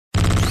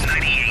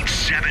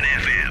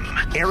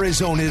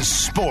Arizona's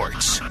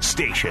sports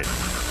station.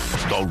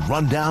 The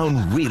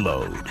Rundown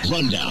Reload.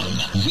 Rundown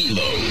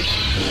Reload.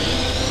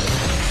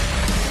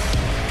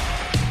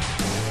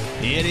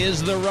 It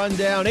is the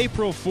Rundown,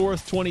 April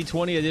 4th,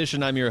 2020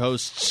 edition. I'm your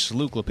host,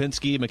 Luke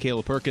Lipinski.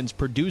 Michaela Perkins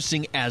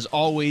producing, as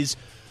always.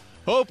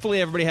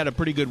 Hopefully everybody had a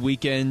pretty good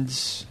weekend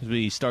as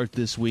we start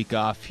this week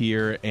off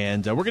here.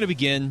 And we're going to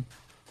begin,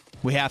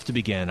 we have to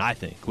begin, I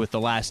think, with The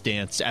Last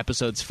Dance,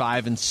 episodes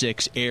 5 and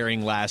 6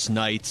 airing last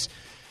night.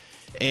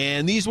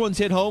 And these ones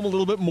hit home a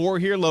little bit more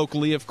here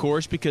locally, of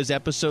course, because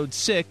episode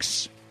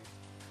 6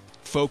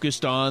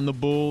 focused on the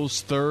Bulls'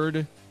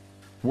 third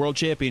World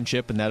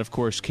Championship, and that, of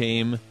course,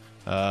 came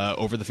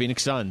over the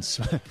Phoenix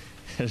Suns.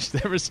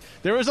 there was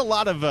a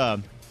lot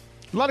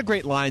of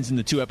great lines in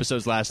the two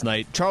episodes last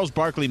night. Charles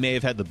Barkley may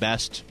have had the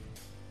best,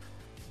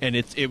 and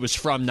it was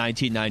from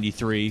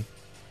 1993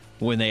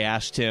 when they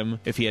asked him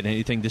if he had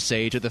anything to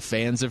say to the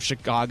fans of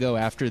Chicago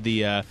after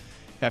the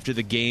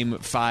Game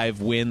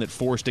 5 win that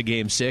forced a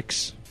Game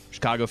 6.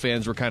 Chicago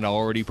fans were kind of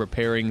already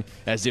preparing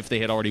as if they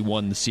had already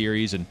won the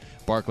series, and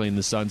Barkley and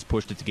the Suns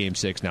pushed it to Game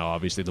 6. Now,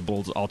 obviously, the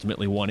Bulls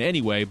ultimately won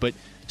anyway, but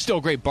still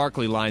a great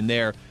Barkley line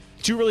there.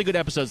 Two really good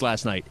episodes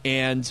last night,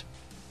 and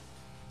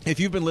if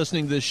you've been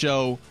listening to this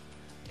show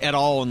at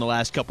all in the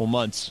last couple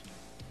months,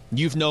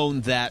 you've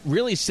known that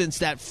really since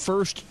that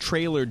first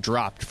trailer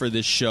dropped for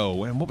this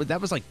show, and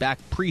that was like back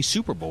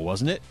pre-Super Bowl,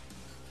 wasn't it?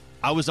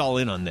 I was all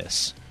in on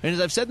this. And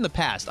as I've said in the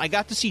past, I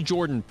got to see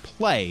Jordan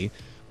play,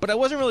 but I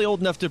wasn't really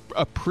old enough to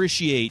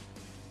appreciate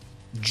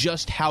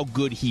just how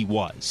good he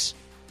was.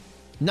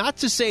 Not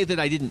to say that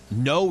I didn't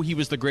know he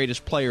was the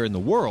greatest player in the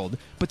world,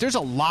 but there's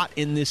a lot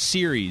in this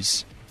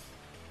series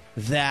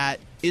that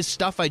is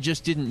stuff I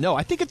just didn't know.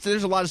 I think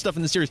there's a lot of stuff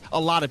in the series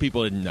a lot of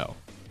people didn't know.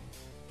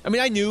 I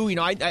mean, I knew,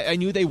 I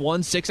knew they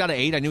won 6 out of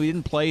 8. I knew he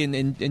didn't play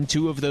in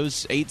 2 of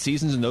those 8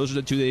 seasons, and those are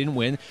the 2 they didn't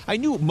win. I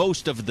knew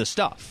most of the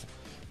stuff.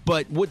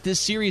 But what this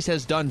series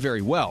has done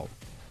very well,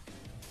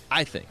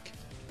 I think,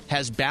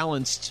 has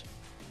balanced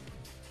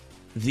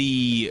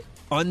the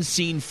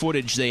unseen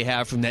footage they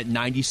have from that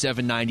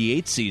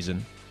 97-98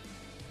 season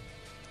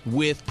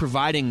with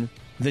providing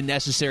the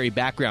necessary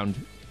background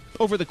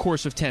over the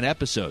course of 10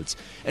 episodes.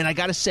 And I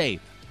gotta say,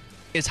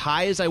 as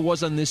high as I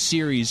was on this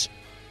series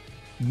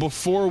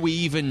before we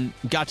even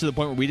got to the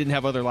point where we didn't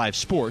have other live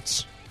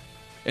sports,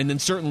 and then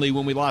certainly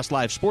when we lost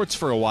live sports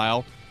for a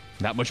while,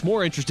 not much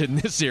more interested in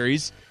this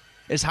series.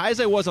 As high as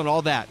I was on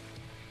all that,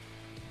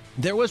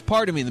 there was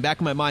part of me in the back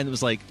of my mind that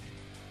was like,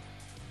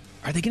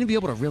 are they going to be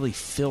able to really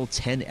fill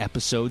 10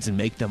 episodes and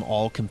make them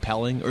all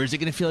compelling? Or is it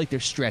going to feel like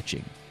they're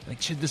stretching?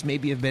 Like, should this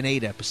maybe have been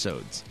 8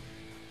 episodes?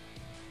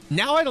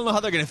 Now I don't know how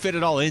they're going to fit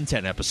it all in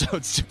 10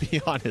 episodes, to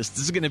be honest.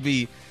 This is going to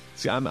be...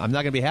 I'm not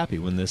going to be happy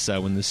when this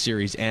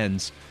series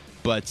ends.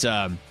 But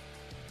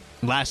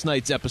last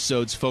night's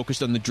episodes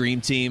focused on the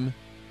Dream Team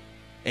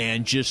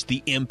and just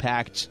the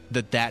impact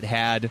that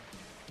had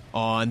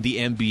on the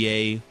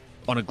NBA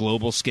on a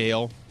global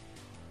scale.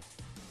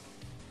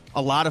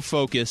 A lot of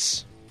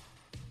focus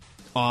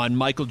on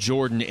Michael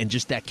Jordan and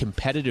just that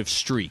competitive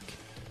streak.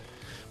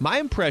 My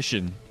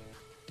impression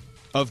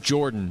of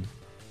Jordan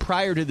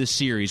prior to the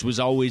series was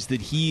always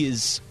that he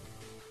is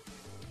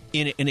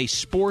in a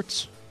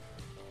sport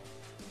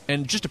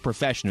and just a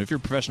profession, if you're a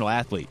professional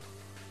athlete,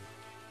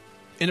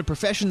 in a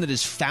profession that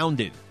is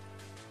founded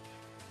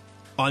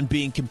on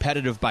being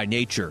competitive by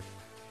nature.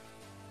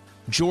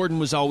 Jordan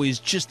was always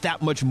just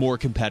that much more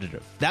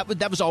competitive. That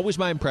was always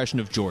my impression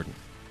of Jordan.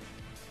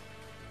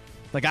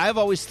 Like, I've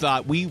always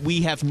thought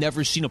we have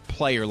never seen a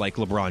player like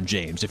LeBron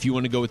James, if you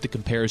want to go with the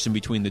comparison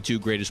between the 2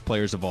 greatest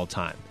players of all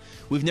time.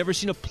 We've never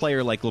seen a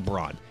player like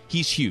LeBron.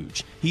 He's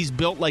huge. He's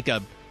built like I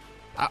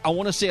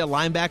want to say a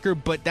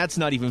linebacker, but that's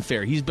not even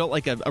fair. He's built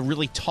like a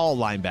really tall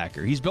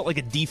linebacker. He's built like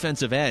a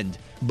defensive end,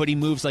 but he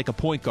moves like a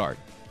point guard.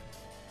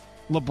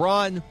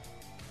 LeBron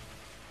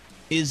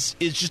is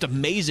just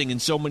amazing in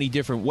so many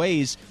different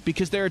ways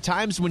because there are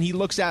times when he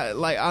looks at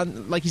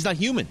like he's not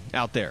human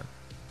out there.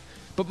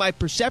 But my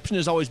perception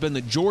has always been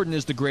that Jordan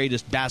is the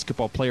greatest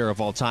basketball player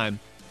of all time.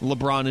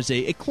 LeBron is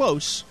a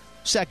close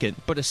second,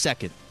 but a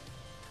second.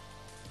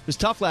 It was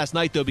tough last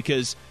night, though,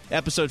 because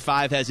Episode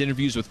 5 has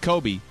interviews with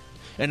Kobe,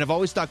 and I've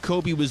always thought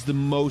Kobe was the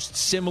most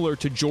similar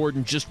to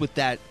Jordan just with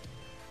that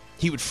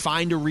he would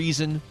find a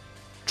reason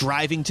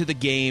driving to the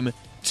game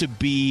to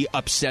be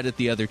upset at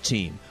the other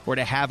team or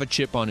to have a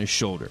chip on his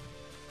shoulder.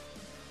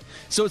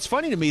 So it's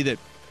funny to me that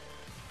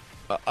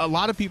a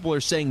lot of people are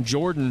saying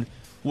Jordan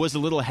was a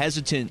little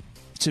hesitant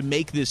to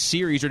make this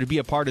series or to be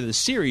a part of the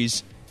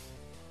series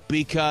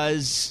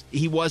because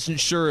he wasn't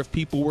sure if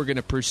people were going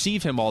to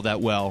perceive him all that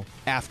well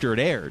after it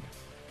aired.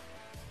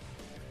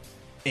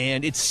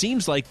 And it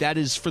seems like that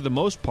is, for the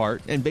most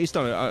part, and based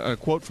on a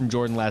quote from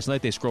Jordan last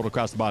night, they scrolled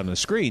across the bottom of the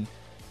screen,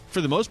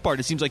 for the most part,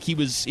 it seems like he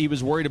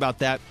was worried about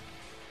that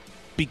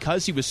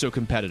because he was so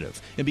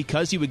competitive and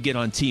because he would get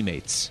on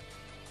teammates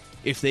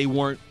if they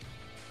weren't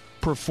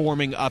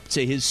performing up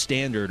to his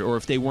standard or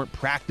if they weren't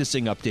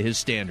practicing up to his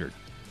standard.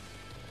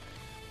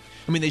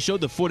 I mean, they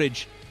showed the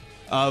footage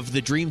of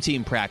the Dream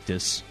Team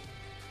practice,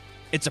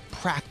 It's a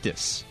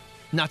practice.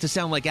 Not to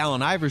sound like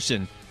Allen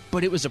Iverson,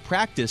 but it was a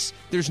practice.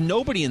 There's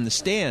nobody in the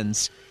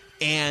stands,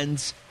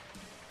 and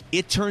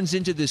it turns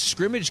into this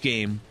scrimmage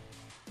game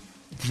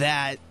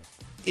that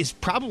is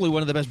probably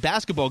one of the best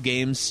basketball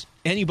games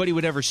anybody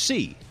would ever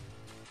see.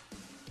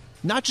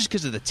 Not just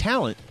because of the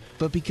talent,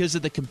 but because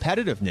of the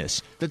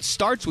competitiveness that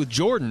starts with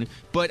Jordan.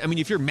 But, I mean,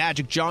 if you're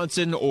Magic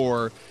Johnson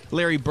or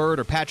Larry Bird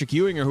or Patrick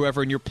Ewing or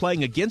whoever, and you're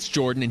playing against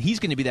Jordan and he's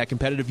going to be that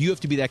competitive, you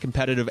have to be that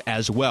competitive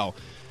as well.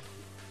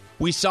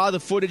 We saw the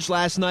footage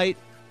last night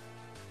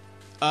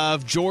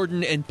of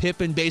Jordan and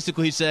Pippen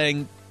basically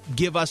saying,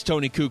 give us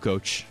Tony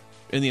Kukoc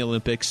in the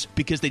Olympics,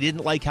 because they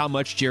didn't like how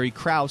much Jerry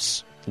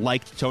Krause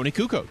liked Tony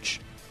Kukoc.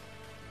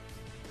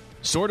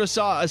 Sort of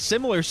saw a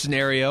similar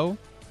scenario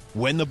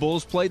when the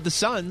Bulls played the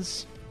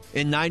Suns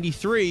in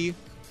 93,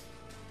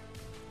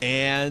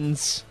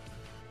 and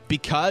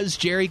because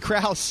Jerry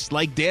Krause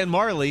liked Dan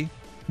Marley,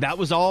 that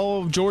was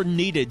all Jordan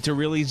needed to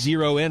really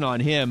zero in on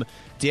him.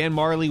 Dan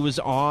Marley was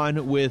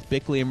on with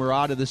Bickley and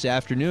Murata this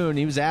afternoon.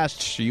 He was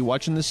asked, are you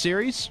watching this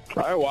series?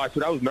 I watched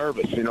it. I was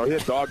nervous. He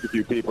had dogged a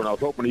few people, and I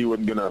was hoping he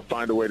wasn't going to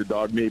find a way to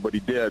dog me, but he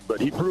did.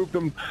 But he proved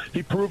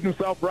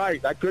himself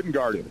right. I couldn't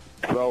guard him.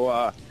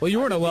 So, well,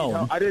 you weren't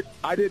alone.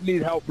 I didn't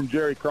need help from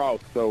Jerry Krause,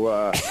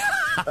 so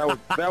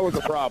that was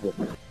a problem.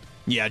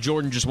 Yeah,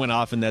 Jordan just went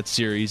off in that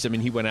series. I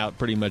mean, he went out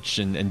pretty much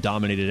and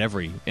dominated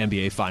every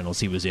NBA Finals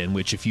he was in,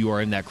 which if you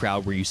are in that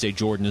crowd where you say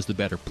Jordan is the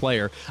better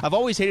player, I've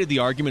always hated the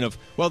argument of,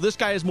 well, this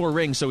guy has more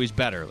rings, so he's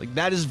better. Like,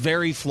 that is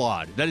very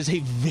flawed. That is a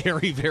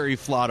very, very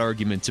flawed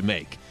argument to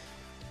make.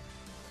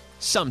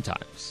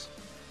 Sometimes.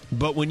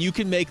 But when you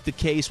can make the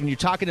case, when you're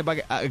talking about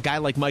a guy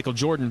like Michael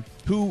Jordan,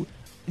 who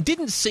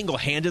didn't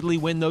single-handedly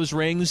win those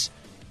rings,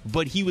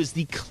 but he was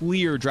the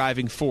clear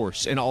driving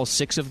force in all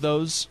 6 of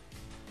those,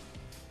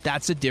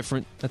 that's a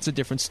different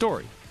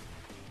story.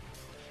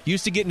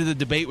 Used to get into the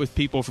debate with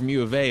people from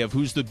U of A of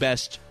who's the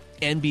best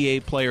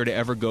NBA player to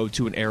ever go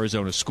to an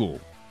Arizona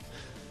school.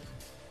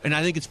 And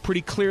I think it's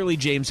pretty clearly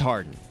James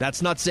Harden.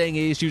 That's not saying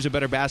ASU is a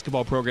better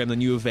basketball program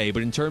than U of A,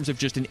 but in terms of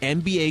just an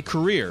NBA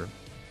career,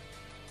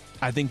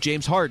 I think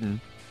James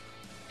Harden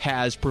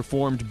has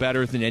performed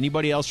better than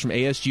anybody else from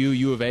ASU,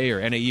 U of A,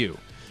 or NAU.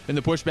 And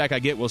the pushback I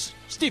get was,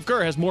 Steve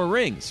Kerr has more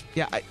rings.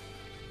 Yeah,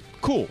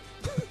 cool.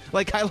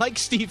 I like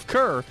Steve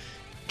Kerr.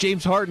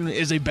 James Harden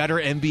is a better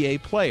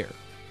NBA player.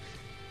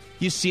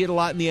 You see it a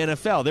lot in the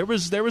NFL.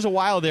 There was a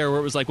while there where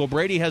it was like, well,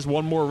 Brady has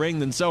one more ring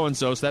than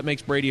so-and-so, so that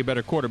makes Brady a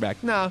better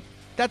quarterback. Nah,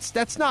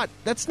 that's not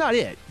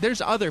it. There's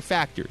other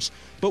factors.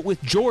 But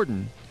with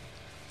Jordan,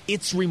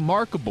 it's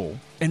remarkable.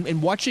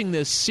 And watching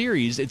this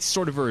series, it's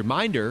sort of a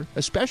reminder,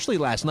 especially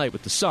last night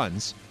with the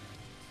Suns.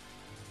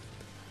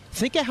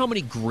 Think of how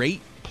many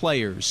great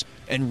players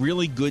and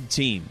really good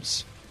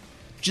teams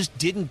just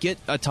didn't get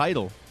a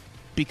title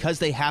because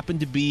they happened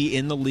to be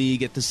in the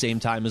league at the same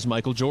time as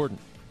Michael Jordan.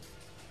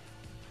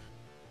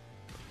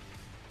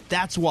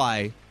 That's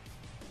why,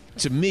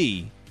 to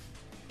me,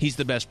 he's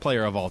the best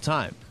player of all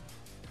time.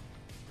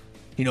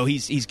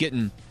 He's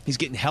getting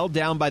held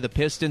down by the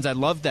Pistons. I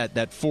love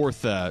that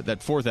fourth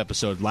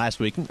episode last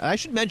week. I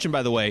should mention,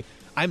 by the way,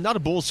 I'm not a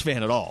Bulls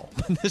fan at all.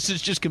 This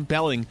is just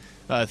compelling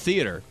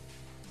theater.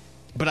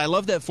 But I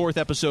love that fourth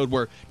episode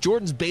where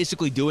Jordan's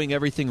basically doing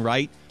everything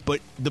right, but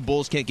the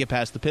Bulls can't get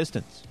past the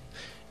Pistons.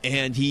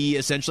 And he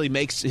essentially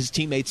makes his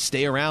teammates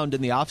stay around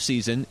in the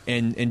offseason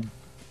and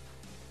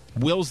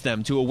wills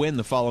them to a win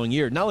the following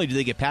year. Not only do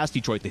they get past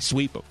Detroit, they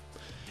sweep them.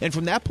 And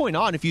from that point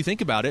on, if you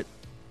think about it,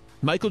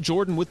 Michael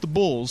Jordan with the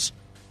Bulls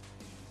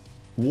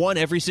won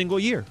every single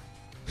year.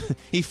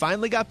 He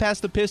finally got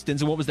past the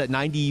Pistons, and what was that,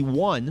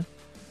 91?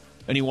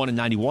 And he won in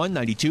 91,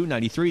 92,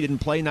 93, didn't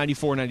play in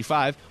 94,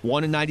 95,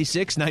 won in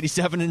 96,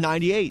 97, and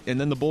 98. And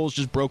then the Bulls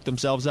just broke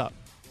themselves up.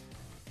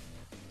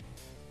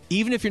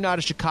 Even if you're not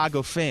a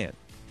Chicago fan,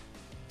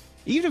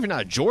 even if you're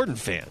not a Jordan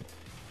fan,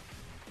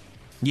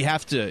 you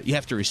have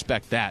to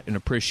respect that and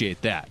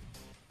appreciate that.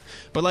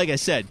 But like I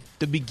said,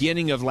 the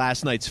beginning of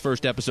last night's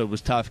first episode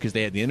was tough because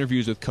they had the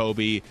interviews with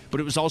Kobe, but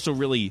it was also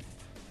it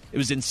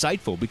was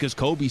insightful because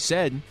Kobe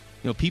said,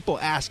 people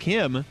ask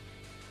him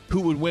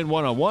who would win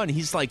one-on-one.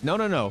 He's like,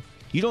 no.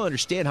 You don't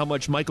understand how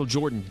much Michael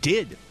Jordan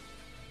did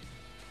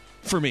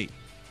for me.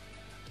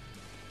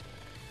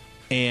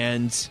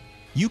 And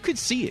you could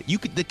see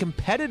it. The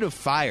competitive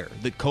fire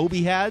that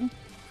Kobe had,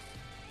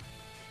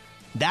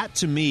 that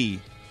to me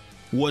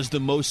was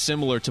the most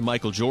similar to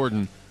Michael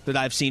Jordan that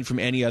I've seen from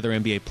any other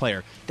NBA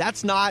player.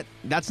 That's not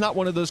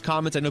one of those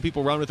comments I know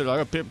people run with. They're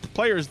like,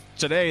 players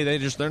today,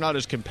 they're not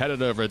as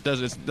competitive, or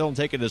they don't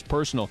take it as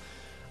personal.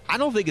 I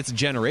don't think it's a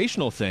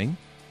generational thing.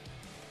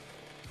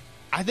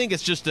 I think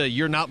it's just a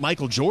you're not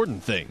Michael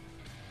Jordan thing.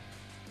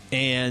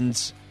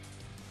 And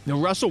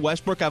Russell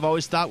Westbrook, I've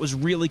always thought, was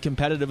really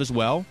competitive as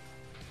well.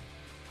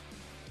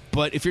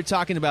 But if you're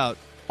talking about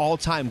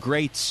all-time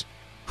greats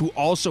who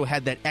also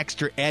had that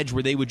extra edge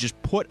where they would just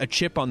put a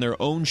chip on their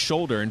own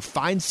shoulder and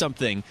find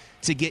something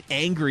to get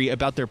angry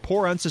about their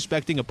poor,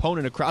 unsuspecting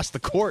opponent across the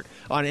court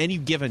on any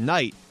given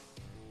night,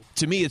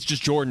 to me, it's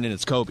just Jordan and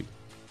it's Kobe.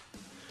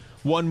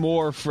 one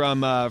more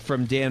from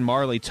Dan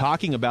Marley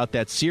talking about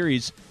that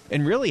series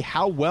and really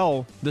how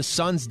well the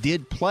Suns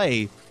did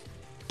play.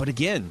 But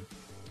again,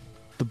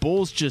 the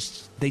Bulls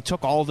they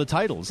took all the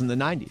titles in the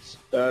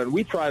 90s.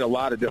 We tried a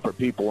lot of different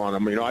people on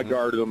him. I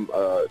guarded him.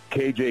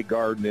 KJ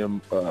guarded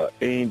him.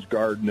 Ainge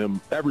guarded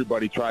him.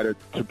 Everybody tried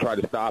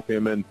to stop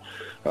him, and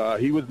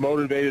he was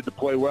motivated to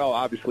play well.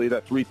 Obviously,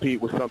 that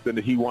three-peat was something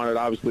that he wanted,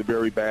 obviously,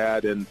 very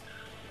bad, and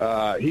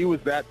he was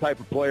that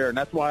type of player, and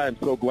that's why I'm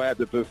so glad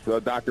that this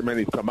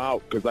documentary's come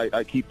out, because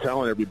I keep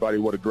telling everybody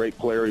what a great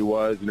player he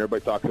was, and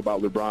everybody talks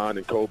about LeBron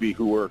and Kobe,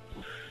 who were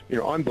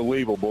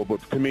unbelievable.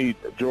 But to me,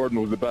 Jordan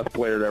was the best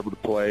player ever to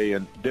play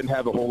and didn't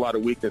have a whole lot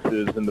of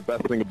weaknesses. And the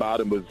best thing about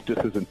him was just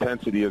his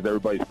intensity, as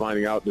everybody's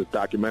finding out in this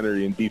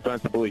documentary. And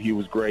defensively, he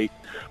was great.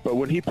 But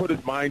when he put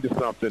his mind to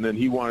something and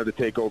he wanted to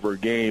take over a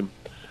game,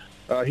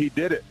 he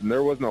did it. And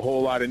there wasn't a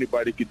whole lot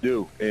anybody could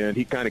do. And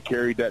he kind of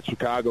carried that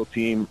Chicago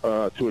team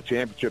to a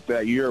championship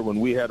that year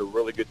when we had a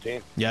really good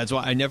team. Yeah, that's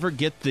why I never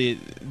get the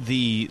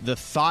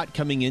thought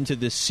coming into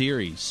this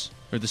series,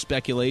 or the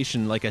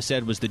speculation, like I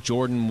said, was that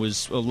Jordan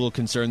was a little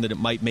concerned that it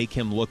might make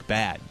him look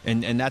bad.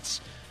 And that's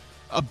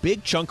a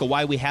big chunk of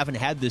why we haven't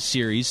had this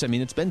series.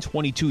 It's been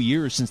 22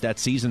 years since that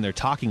season they're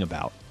talking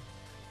about,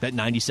 that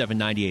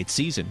 97-98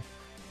 season.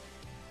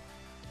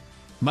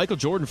 Michael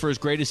Jordan, for as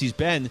great as he's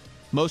been,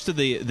 most of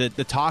the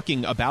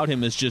talking about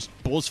him is just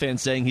Bulls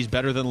fans saying he's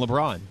better than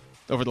LeBron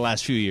over the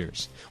last few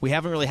years. We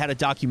haven't really had a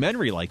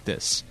documentary like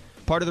this.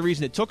 Part of the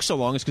reason it took so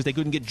long is because they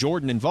couldn't get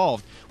Jordan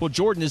involved. Well,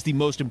 Jordan is the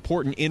most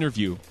important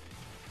interview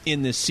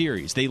in this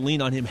series. They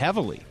lean on him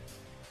heavily.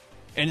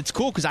 And it's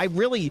cool because I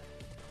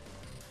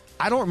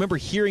don't remember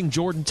hearing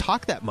Jordan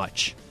talk that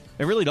much.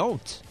 I really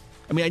don't.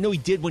 I know he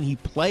did when he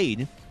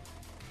played,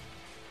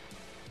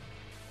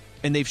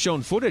 and they've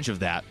shown footage of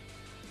that.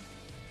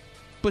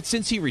 But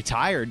since he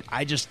retired,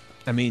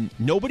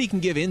 nobody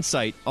can give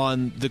insight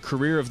on the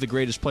career of the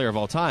greatest player of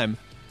all time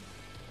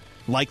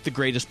like the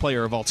greatest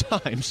player of all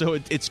time. So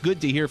it's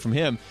good to hear from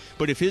him.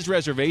 But if his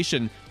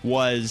reservation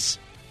was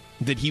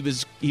that he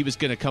was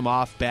going to come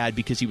off bad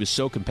because he was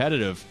so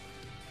competitive,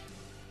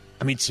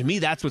 to me,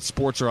 that's what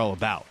sports are all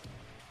about.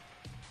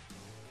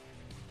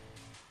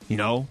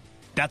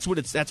 That's what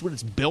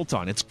it's built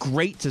on. It's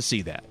great to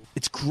see that.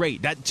 It's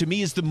great. That, to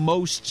me, is the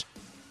most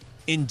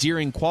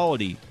endearing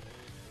quality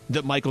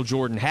that Michael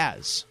Jordan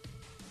has.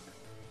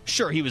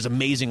 Sure, he was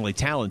amazingly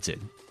talented.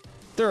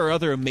 There are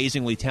other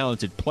amazingly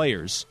talented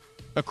players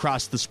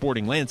across the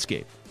sporting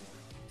landscape.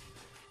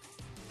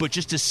 But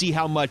just to see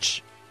how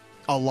much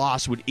a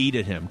loss would eat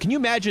at him. Can you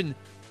imagine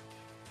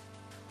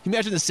the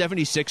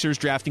 76ers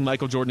drafting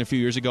Michael Jordan a few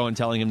years ago and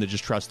telling him to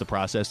just trust the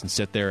process and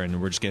sit there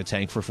and we're just going to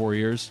tank for 4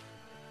 years?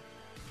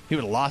 He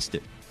would have lost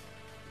it.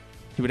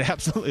 He would have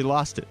absolutely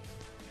lost it.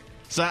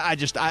 So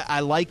I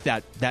like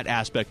that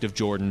aspect of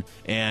Jordan,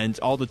 and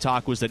all the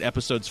talk was that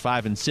episodes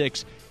 5 and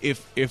 6,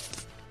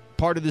 if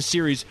part of the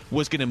series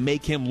was going to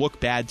make him look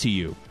bad to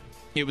you,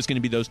 it was going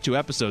to be those 2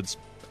 episodes.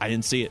 I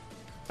didn't see it.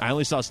 I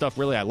only saw stuff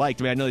really I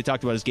liked. I know they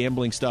talked about his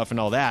gambling stuff and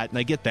all that, and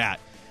I get that.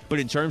 But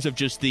in terms of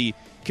just the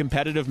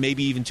competitive,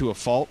 maybe even to a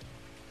fault,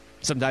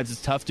 sometimes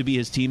it's tough to be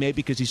his teammate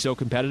because he's so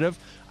competitive.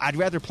 I'd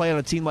rather play on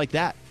a team like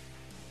that,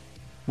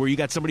 where you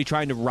got somebody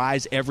trying to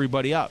rise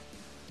everybody up.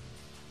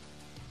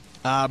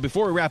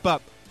 Before we wrap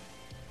up,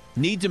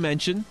 need to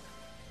mention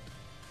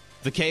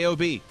the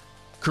KOB.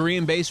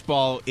 Korean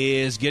baseball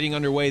is getting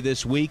underway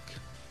this week.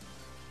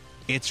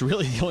 It's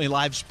really the only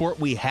live sport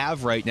we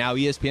have right now.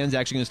 ESPN's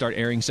actually going to start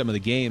airing some of the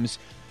games.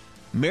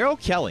 Merrill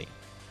Kelly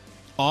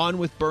on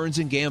with Burns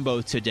and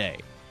Gambo today.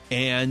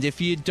 And if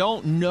you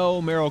don't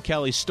know Merrill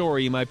Kelly's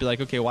story, you might be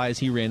like, okay, why is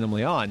he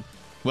randomly on?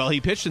 Well,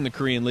 he pitched in the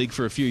Korean League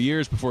for a few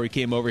years before he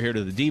came over here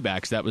to the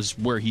D-backs. That was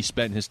where he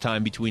spent his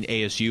time between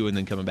ASU and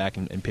then coming back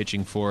and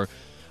pitching for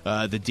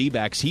the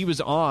D-backs. He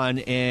was on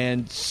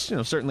and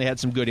certainly had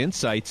some good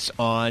insights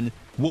on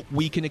what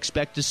we can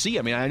expect to see.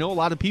 I know a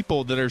lot of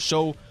people that are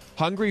so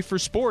hungry for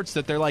sports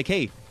that they're like,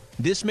 hey,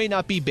 this may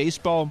not be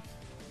baseball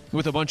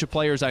with a bunch of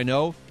players I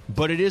know,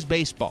 but it is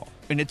baseball,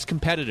 and it's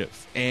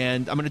competitive,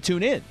 and I'm going to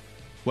tune in.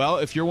 Well,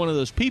 if you're one of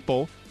those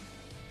people,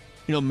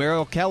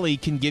 Merrill Kelly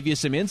can give you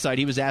some insight.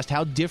 He was asked,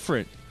 how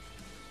different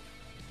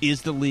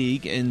is the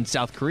league in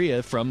South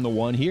Korea from the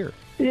one here?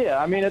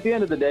 Yeah, at the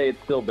end of the day,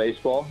 it's still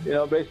baseball.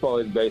 Baseball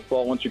is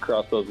baseball. Once you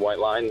cross those white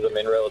lines,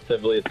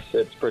 relatively,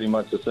 it's pretty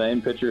much the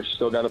same. Pitchers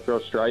still got to throw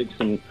strikes,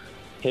 and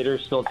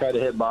hitters still try to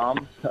hit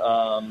bombs.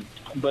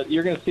 But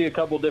you're going to see a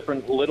couple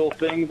different little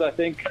things, I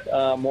think,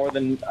 more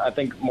than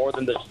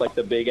just like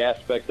the big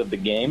aspect of the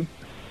game.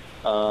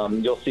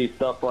 You'll see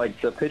stuff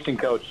like the pitching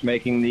coach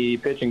making the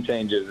pitching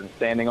changes and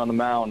standing on the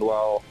mound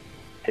while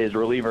his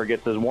reliever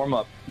gets his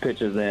warm-up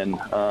pitches in.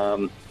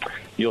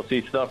 You'll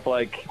see stuff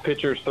like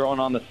pitchers throwing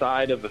on the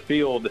side of the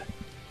field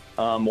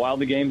while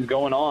the game's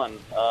going on,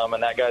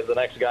 and that guy's the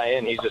next guy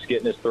in. He's just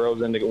getting his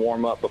throws in to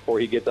warm up before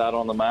he gets out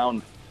on the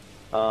mound.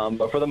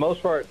 But for the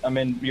most part,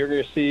 you're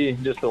going to see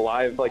just a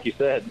live, like you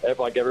said,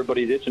 like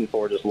everybody's itching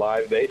for, just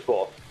live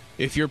baseball.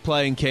 if you're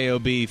playing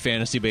KOB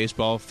Fantasy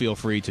Baseball, feel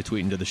free to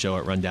tweet into the show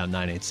at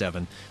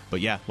Rundown987. But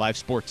yeah, live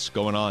sports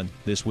going on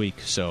this week,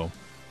 so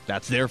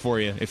that's there for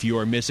you if you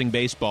are missing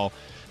baseball.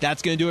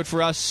 That's going to do it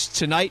for us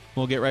tonight.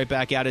 We'll get right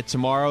back at it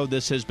tomorrow.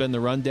 This has been The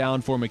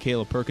Rundown. For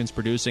Michaela Perkins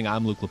producing,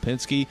 I'm Luke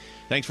Lipinski.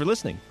 Thanks for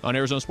listening on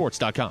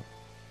ArizonaSports.com.